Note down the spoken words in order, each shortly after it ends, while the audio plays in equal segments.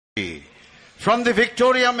From the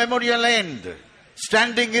Victoria Memorial End,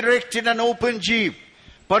 standing erect in an open jeep,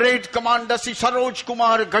 Parade Commander Sri Saroj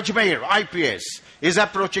Kumar Gajmer, IPS, is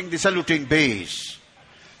approaching the saluting base.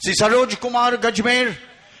 Sri Saroj Kumar Gajmer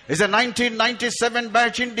is a 1997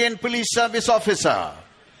 batch Indian Police Service officer.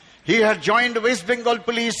 He had joined West Bengal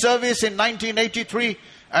Police Service in 1983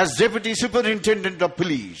 as Deputy Superintendent of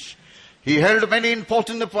Police. He held many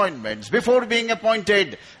important appointments before being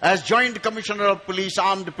appointed as Joint Commissioner of Police,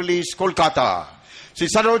 Armed Police, Kolkata. Sri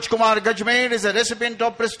Saroj Kumar Gajmer is a recipient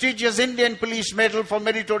of prestigious Indian Police Medal for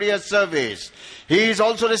Meritorious Service. He is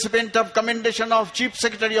also recipient of Commendation of Chief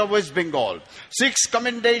Secretary of West Bengal, 6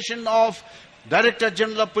 Commendation of Director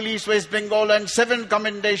General of Police West Bengal, and 7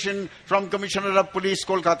 commendation from Commissioner of Police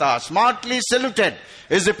Kolkata. Smartly saluted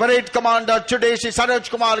is the parade commander today, Sri Saroj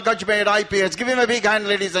Kumar Gajmer, IPS. Give him a big hand,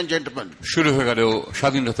 ladies and gentlemen. শুরু হয়ে গেল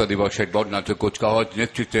স্বাধীনতা দিবসের বর্ণাঢ্য কুচকাওয়াজ।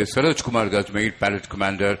 নেতৃত্বে Saroj Kumar গজমের, parade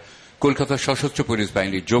commander, Kolkata সশস্ত্র police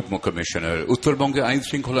বাহিনীর যুগ্ম কমিশনার। উত্তরবঙ্গে আইন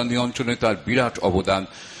শৃঙ্খলা নিয়ন্ত্রণে তার বিরাট অবদান।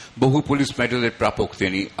 বহু পুলিশ মেডেলের প্রাপক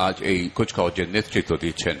তিনি আজ এই কুচকাওয়াজের নেতৃত্ব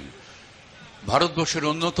দিচ্ছেন। ভারতবর্ষের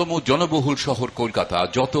অন্যতম জনবহুল শহর কলকাতা।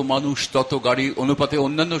 যত মানুষ তত গাড়ি, অনুপাতে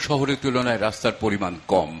অন্যান্য শহরের তুলনায় রাস্তার পরিমাণ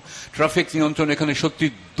কম। ট্রাফিক নিয়ন্ত্রণ এখানে সত্যি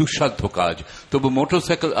দুঃসাধ্য কাজ। তবু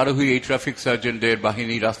মোটরসাইকেল আরোহী এই ট্রাফিক সার্জেন্টদের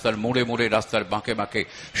বাহিনী রাস্তার মোড়ে মোড়ে, রাস্তার বাঁকে বাঁকে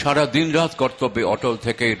সারা দিন রাত কর্তব্যে অটল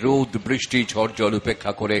থেকে রোদ, বৃষ্টি, ঝড় জল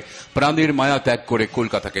উপেক্ষা করে প্রাণের মায়া ত্যাগ করে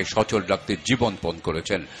কলকাতাকে সচল রাখতে জীবনপণ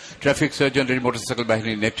করেছেন। ট্রাফিক সার্জেন্টের মোটরসাইকেল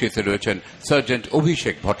বাহিনীর নেতৃত্বে রয়েছেন সার্জেন্ট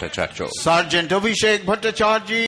অভিষেক ভট্টাচার্য। সার্জেন্ট অভিষেক ভট্টাচার্য